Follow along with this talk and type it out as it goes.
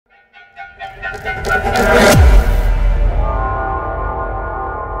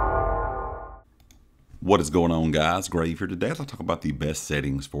What is going on, guys? Grave here. Today I'll talk about the best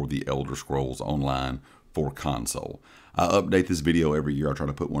settings for the Elder Scrolls Online for console. I update this video every year. I try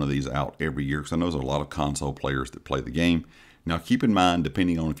to put one of these out every year because I know there's a lot of console players that play the game. Now keep in mind,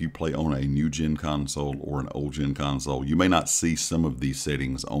 depending on if you play on a new gen console or an old gen console, you may not see some of these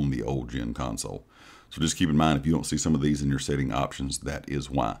settings on the old gen console. So just keep in mind, if you don't see some of these in your setting options, that is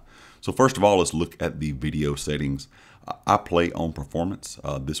why. So first of all, let's look at the video settings. I play on performance.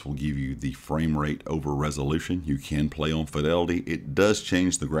 This will give you the frame rate over resolution. You can play on fidelity. It does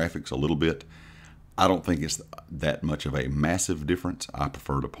change the graphics a little bit. I don't think it's that much of a massive difference. I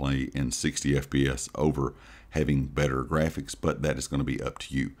prefer to play in 60 FPS over having better graphics, but that is going to be up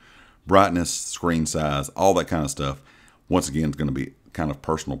to you. Brightness, screen size, all that kind of stuff, once again, is going to be kind of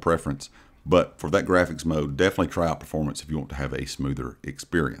personal preference. But for that graphics mode, definitely try out performance if you want to have a smoother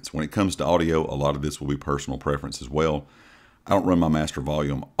experience. When it comes to audio, a lot of this will be personal preference as well. I don't run my master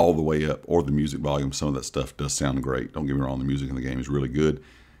volume all the way up or the music volume. Some of that stuff does sound great. Don't get me wrong, the music in the game is really good.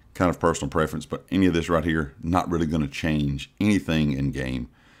 Kind of personal preference, but any of this right here, not really going to change anything in game,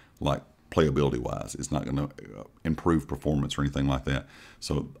 like playability wise. It's not going to improve performance or anything like that.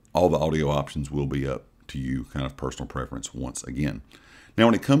 So all the audio options will be up to you, kind of personal preference once again. Now,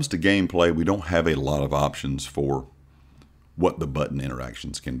 when it comes to gameplay, we don't have a lot of options for what the button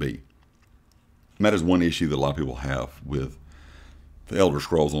interactions can be. And that is one issue that a lot of people have with the Elder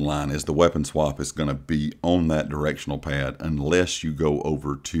Scrolls Online, is the weapon swap is going to be on that directional pad unless you go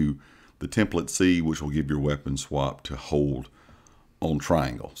over to the template C, which will give your weapon swap to hold on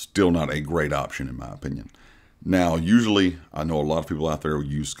triangle. Still not a great option in my opinion. Now, usually, I know a lot of people out there will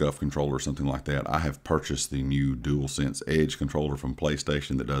use SCUF controller or something like that. I have purchased the new DualSense Edge controller from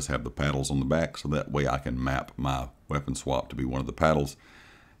PlayStation that does have the paddles on the back, so that way I can map my weapon swap to be one of the paddles.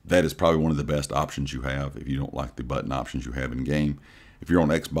 That is probably one of the best options you have if you don't like the button options you have in game. If you're on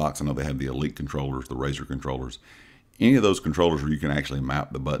Xbox, I know they have the Elite controllers, the Razer controllers. Any of those controllers where you can actually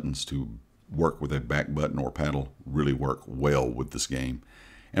map the buttons to work with a back button or paddle really work well with this game.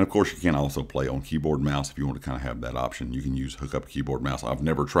 And of course, you can also play on keyboard and mouse if you want to kind of have that option. You can use hook up keyboard and mouse. I've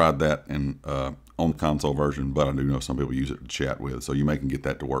never tried that on the console version, but I do know some people use it to chat with, so you may can get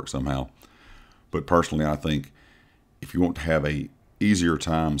that to work somehow. But personally, I think if you want to have a easier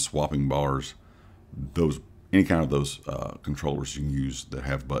time swapping bars, any kind of those controllers you can use that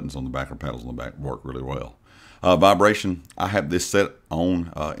have buttons on the back or paddles on the back work really well. Vibration, I have this set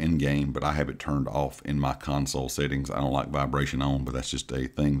on in game, but I have it turned off in my console settings. I don't like vibration on, but that's just a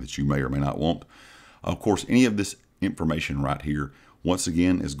thing that you may or may not want. Of course, any of this information right here, once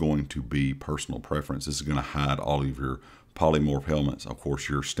again, is going to be personal preference. This is going to hide all of your polymorph helmets, of course,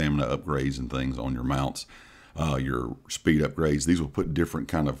 your stamina upgrades and things on your mounts, your speed upgrades. These will put different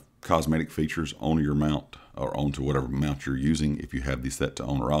kind of cosmetic features on your mount or onto whatever mount you're using if you have these set to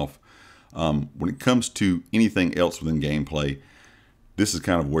on or off. When it comes to anything else within gameplay, this is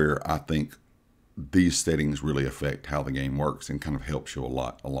kind of where I think these settings really affect how the game works and kind of helps you a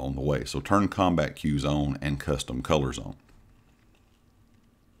lot along the way. So turn combat cues on and custom colors on.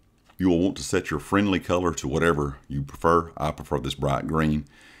 You will want to set your friendly color to whatever you prefer. I prefer this bright green,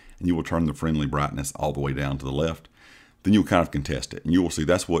 and you will turn the friendly brightness all the way down to the left. Then you'll kind of contest it, and you will see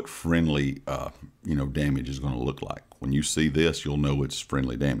that's what friendly damage is going to look like. When you see this, you'll know it's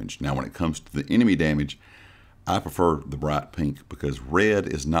friendly damage. Now, when it comes to the enemy damage, I prefer the bright pink because red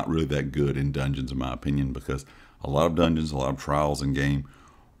is not really that good in dungeons, in my opinion, because a lot of dungeons, a lot of trials in game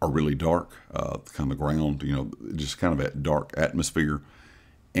are really dark, kind of ground, just kind of that dark atmosphere,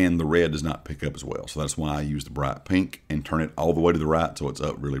 and the red does not pick up as well. So that's why I use the bright pink and turn it all the way to the right so it's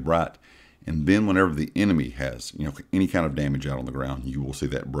up really bright. And then whenever the enemy has, any kind of damage out on the ground, you will see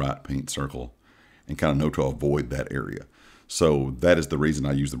that bright pink circle and kind of know to avoid that area. So that is the reason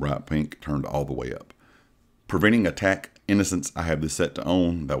I use the bright pink turned all the way up. Preventing attack innocence, I have this set to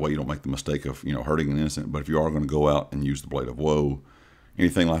on. That way you don't make the mistake of, hurting an innocent. But if you are going to go out and use the Blade of Woe,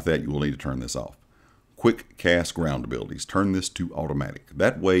 anything like that, you will need to turn this off. Quick cast ground abilities, turn this to automatic.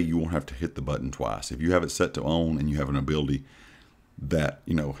 That way you won't have to hit the button twice. If you have it set to on and you have an ability that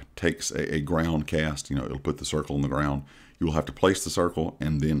takes a ground cast, it'll put the circle on the ground, you will have to place the circle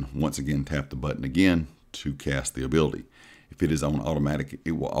and then once again tap the button again to cast the ability. If it is on automatic,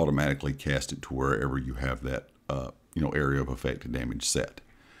 it will automatically cast it to wherever you have that area of effect damage set.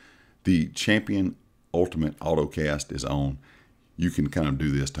 The champion ultimate auto cast is on. You can kind of do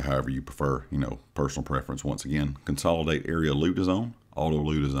this to however you prefer, personal preference. Once again, consolidate area loot is on, auto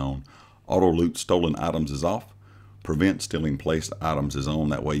loot is on, auto loot stolen items is off. Prevent stealing placed items is on.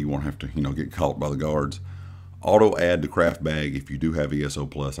 That way you won't have to, get caught by the guards. Auto add to craft bag. If you do have ESO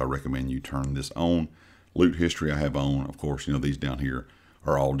Plus, I recommend you turn this on. Loot history I have on. Of course, these down here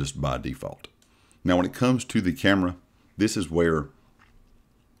are all just by default. Now when it comes to the camera, this is where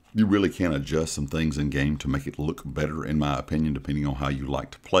you really can adjust some things in game to make it look better, in my opinion, depending on how you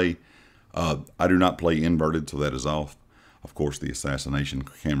like to play. I do not play inverted, so that is off. Of course, the assassination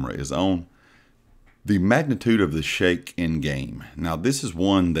camera is on. The magnitude of the shake in game. Now this is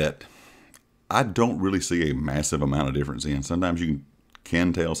one that I don't really see a massive amount of difference in. Sometimes you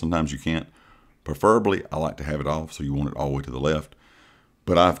can tell, sometimes you can't. Preferably, I like to have it off, so you want it all the way to the left.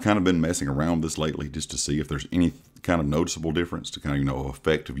 But I've kind of been messing around with this lately just to see if there's any kind of noticeable difference to kind of, you know,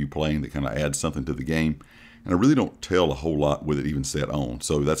 effect of you playing that kind of adds something to the game. And I really don't tell a whole lot with it even set on.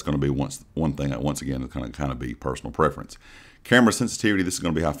 So that's going to be one thing that, once again, is going to kind of be personal preference. Camera sensitivity, this is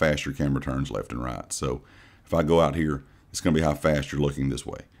going to be how fast your camera turns left and right. So if I go out here, it's going to be how fast you're looking this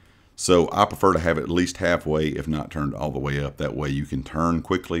way. So I prefer to have it at least halfway, if not turned all the way up. That way you can turn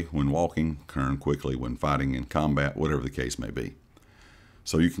quickly when walking, turn quickly when fighting in combat, whatever the case may be.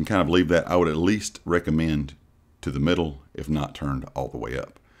 So you can kind of leave that. I would at least recommend to the middle, if not turned all the way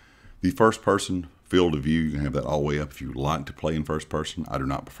up. The first person field of view, you can have that all the way up if you like to play in first person. I do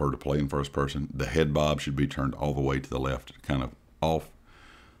not prefer to play in first person. The head bob should be turned all the way to the left, kind of off.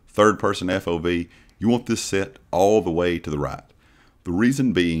 Third person FOV, you want this set all the way to the right. The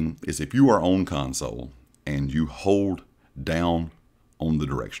reason being is if you are on console and you hold down on the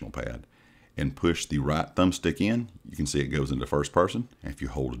directional pad and push the right thumbstick in, you can see it goes into first person. And if you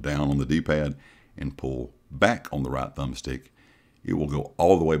hold it down on the D-pad and pull back on the right thumbstick, it will go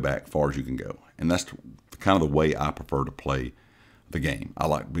all the way back far as you can go. And that's kind of the way I prefer to play the game. I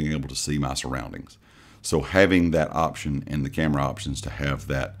like being able to see my surroundings. So having that option and the camera options to have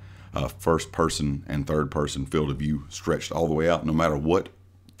that first person and third person field of view stretched all the way out, no matter what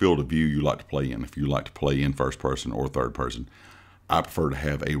field of view you like to play in. If you like to play in first person or third person, I prefer to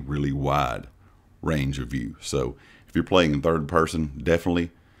have a really wide range of view. So if you're playing in third person,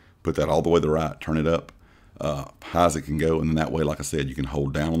 definitely put that all the way to the right, turn it up high as it can go, and then that way, like I said, you can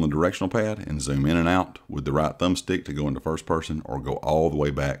hold down on the directional pad and zoom in and out with the right thumbstick to go into first person, or go all the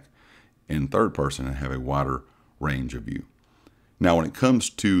way back in third person and have a wider range of view. Now when it comes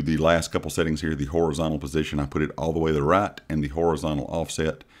to the last couple settings here, the horizontal position, I put it all the way to the right, and the horizontal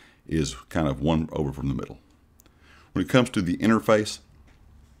offset is kind of one over from the middle. When it comes to the interface,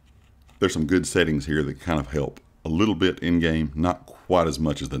 there's some good settings here that kind of help a little bit in game, not quite as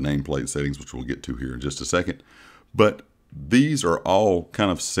much as the nameplate settings, which we'll get to here in just a second. But these are all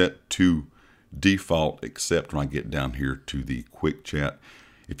kind of set to default, except when I get down here to the quick chat.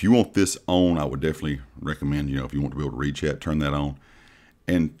 If you want this on, I would definitely recommend, if you want to be able to read chat, turn that on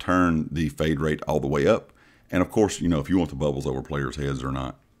and turn the fade rate all the way up. And of course, if you want the bubbles over players' heads or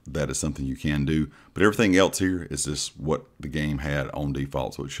not, that is something you can do. But everything else here is just what the game had on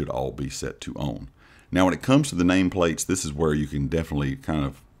default, so it should all be set to on. Now, when it comes to the nameplates, this is where you can definitely kind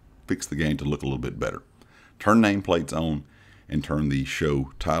of fix the game to look a little bit better. Turn nameplates on and turn the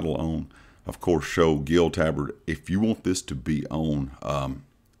show title on. Of course, show guild tabard. If you want this to be on,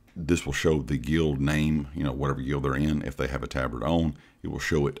 this will show the guild name, whatever guild they're in. If they have a tabard on, it will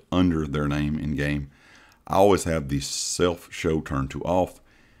show it under their name in game. I always have the self show turned to off.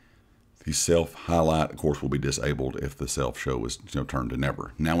 The self highlight, of course, will be disabled if the self show is turned to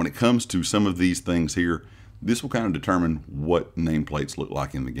never. Now, when it comes to some of these things here, this will kind of determine what nameplates look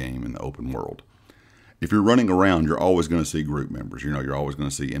like in the game in the open world. If you're running around, you're always going to see group members. You're always going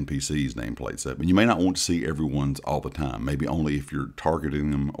to see NPCs nameplates up, and you may not want to see everyone's all the time. Maybe only if you're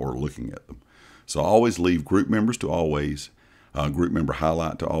targeting them or looking at them. So always leave group members to always, group member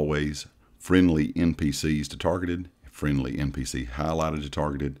highlight to always, friendly NPCs to targeted, friendly NPC highlighted to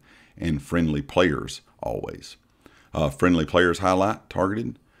targeted, and friendly players always. Friendly players highlight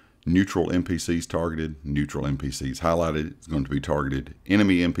targeted, neutral NPCs targeted, neutral NPCs highlighted is going to be targeted,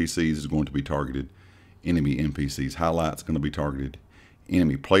 enemy NPCs is going to be targeted, enemy NPCs highlight is going to be targeted,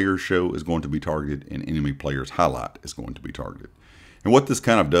 enemy players show is going to be targeted, and enemy players highlight is going to be targeted. And what this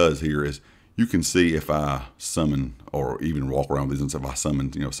kind of does here is you can see if I summon or even walk around with these, and if I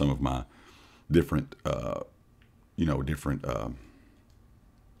summon some of my different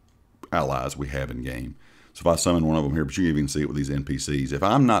allies we have in game. So if I summon one of them here, but you can even see it with these NPCs. If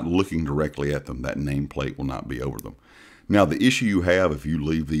I'm not looking directly at them, that nameplate will not be over them. Now, the issue you have if you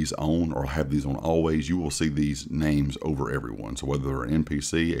leave these on or have these on always, you will see these names over everyone. So whether they're an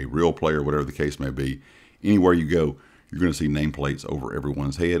NPC, a real player, whatever the case may be, anywhere you go, you're going to see nameplates over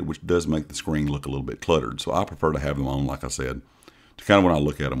everyone's head, which does make the screen look a little bit cluttered. So I prefer to have them on, like I said, to kind of when I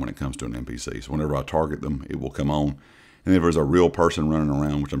look at them when it comes to an NPC. So whenever I target them, it will come on. And if there's a real person running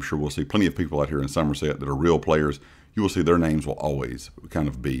around, which I'm sure we'll see plenty of people out here in Somerset that are real players, you will see their names will always kind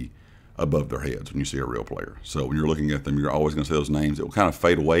of be above their heads when you see a real player. So when you're looking at them, you're always going to see those names. It will kind of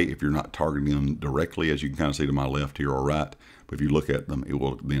fade away if you're not targeting them directly, as you can kind of see to my left here or right. But if you look at them, it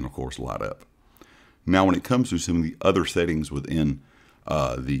will then, of course, light up. Now, when it comes to some of the other settings within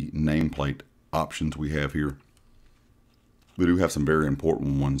the nameplate options we have here, we do have some very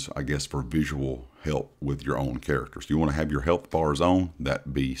important ones, I guess, for visual help with your own characters. You want to have your health bars on,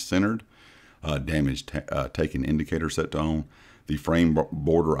 that be centered, damage taken indicator set to on. The frame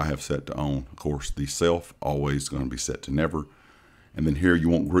border I have set to on. Of course, the self always going to be set to never. And then here you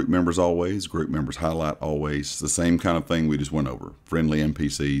want group members always, group members highlight always. The same kind of thing we just went over. Friendly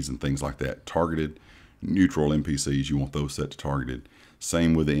NPCs and things like that. Targeted, neutral NPCs, you want those set to targeted.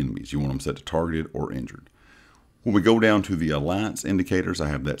 Same with the enemies. You want them set to targeted or injured. When we go down to the alliance indicators, I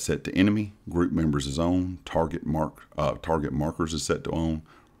have that set to enemy. Group members is on. Target markers is set to on.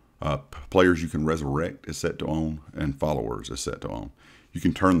 Players you can resurrect is set to on, and followers is set to on. You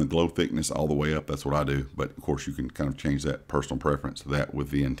can turn the glow thickness all the way up. That's what I do. But of course, you can kind of change that personal preference, that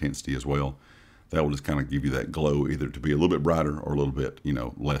with the intensity as well. That will just kind of give you that glow, either to be a little bit brighter or a little bit,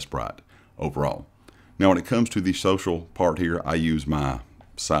 less bright overall. Now, when it comes to the social part here, I use my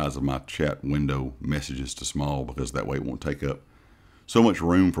size of my chat window messages to small, because that way it won't take up so much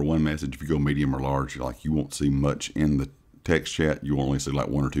room for one message. If you go medium or large, you won't see much in the text chat. You only see like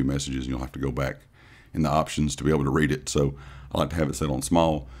 1 or 2 messages. You'll have to go back in the options to be able to read it. So I like to have it set on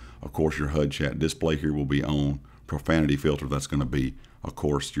small. Of course, your HUD chat display here will be on. Profanity filter, that's going to be, of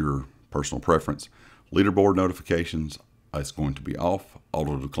course, your personal preference. Leaderboard notifications, it's going to be off.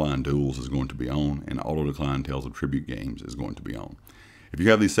 Auto decline duels is going to be on, and auto decline Tales of Tribute games is going to be on. If you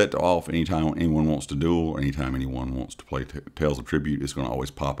have these set to off, anytime anyone wants to duel, or anytime anyone wants to play Tales of Tribute, it's going to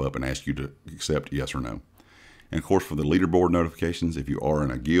always pop up and ask you to accept yes or no. And of course, for the leaderboard notifications, if you are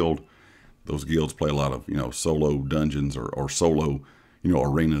in a guild, those guilds play a lot of, solo dungeons or solo,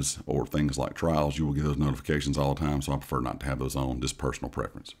 arenas or things like trials. You will get those notifications all the time, so I prefer not to have those on, just personal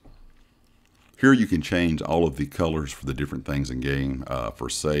preference. Here you can change all of the colors for the different things in game, for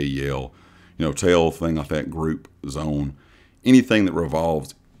say, yell, tail, thing like that, group, zone, anything that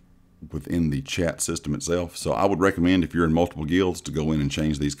revolves within the chat system itself. So I would recommend, if you're in multiple guilds, to go in and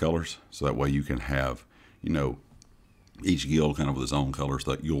change these colors, so that way you can have, each guild kind of with its own color,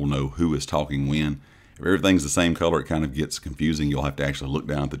 so that you'll know who is talking when. If everything's the same color, it kind of gets confusing. You'll have to actually look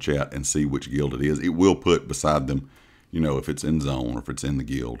down at the chat and see which guild it is. It will put beside them, if it's in zone or if it's in the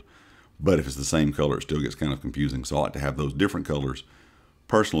guild. But if it's the same color, it still gets kind of confusing. So I like to have those different colors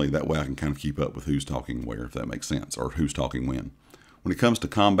personally. That way I can kind of keep up with who's talking where, if that makes sense, or who's talking when. When it comes to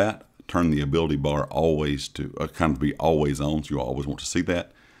combat, turn the ability bar always to kind of be always on. So you'll always want to see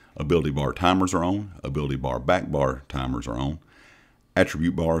that. Ability bar timers are on. Ability bar back bar timers are on.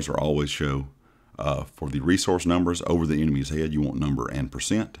 Attribute bars are always show. For the resource numbers over the enemy's head, you want number and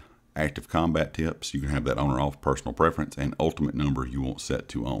percent. Active combat tips, you can have that on or off, personal preference. And ultimate number you want set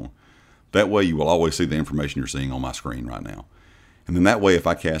to on. That way you will always see the information you're seeing on my screen right now. And then that way, if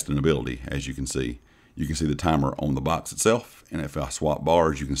I cast an ability, as you can see the timer on the box itself. And if I swap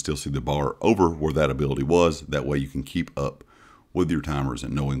bars, you can still see the bar over where that ability was. That way you can keep up with your timers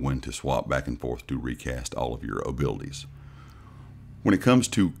and knowing when to swap back and forth to recast all of your abilities. When it comes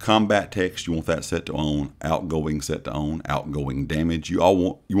to combat text, you want that set to on. Outgoing set to on. Outgoing damage, you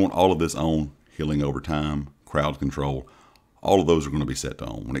want all of this on. Healing over time, crowd control, all of those are going to be set to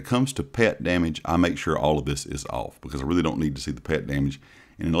on. When it comes to pet damage, I make sure all of this is off, because I really don't need to see the pet damage.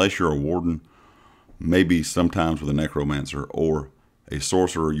 And unless you're a warden, maybe sometimes with a necromancer or a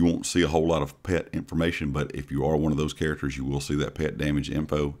sorcerer, you won't see a whole lot of pet information. But if you are one of those characters, you will see that pet damage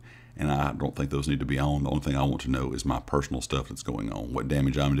info. And I don't think those need to be on. The only thing I want to know is my personal stuff that's going on, what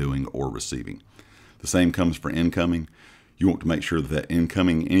damage I'm doing or receiving. The same comes for incoming. You want to make sure that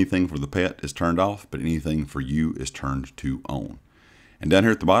incoming anything for the pet is turned off, but anything for you is turned to on. And down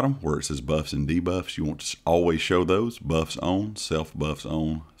here at the bottom where it says buffs and debuffs, you want to always show those. Buffs on, self buffs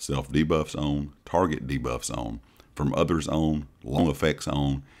on, self debuffs on, target debuffs on, from others on, long effects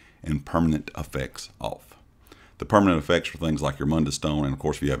on, and permanent effects off. The permanent effects for things like your Mundus Stone, and of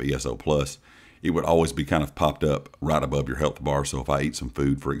course if you have ESO Plus, it would always be kind of popped up right above your health bar. So if I eat some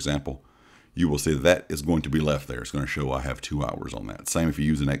food, for example, you will see that is going to be left there. It's going to show I have 2 hours on that. Same if you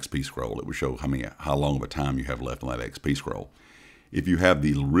use an XP scroll, it would show how long of a time you have left on that XP scroll. If you have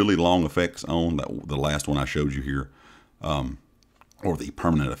the really long effects on, the last one I showed you here, or the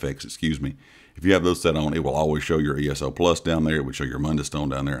permanent effects, excuse me, if you have those set on, it will always show your ESO Plus down there. It would show your Mundus Stone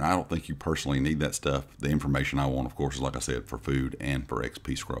down there. And I don't think you personally need that stuff. The information I want, of course, is like I said, for food and for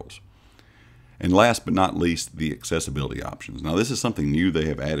XP scrolls. And last but not least, the accessibility options. Now, this is something new they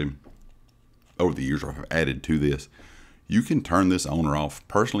have added over the years, or have added to this. you can turn this on or off.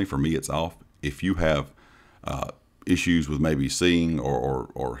 Personally, for me, it's off. If you have issues with maybe seeing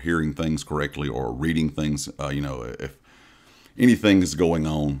or hearing things correctly or reading things, you know, if anything is going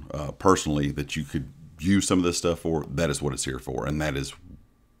on personally that you could use some of this stuff for, that is what it's here for, and that is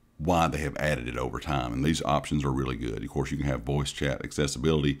why they have added it over time. And these options are really good. Of course, you can have voice chat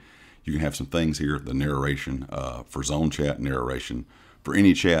accessibility. You can have some things here, the narration for zone chat, narration for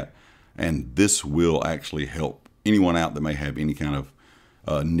any chat, and this will actually help anyone out that may have any kind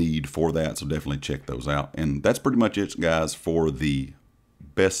of need for that. So definitely check those out. And that's pretty much it, guys, for the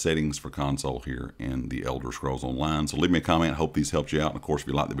best settings for console here in the Elder Scrolls Online. So leave me a comment. Hope these helped you out. And of course, if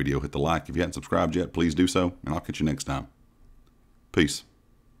you like the video, hit the like. If you haven't subscribed yet, please do so. And I'll catch you next time. Peace.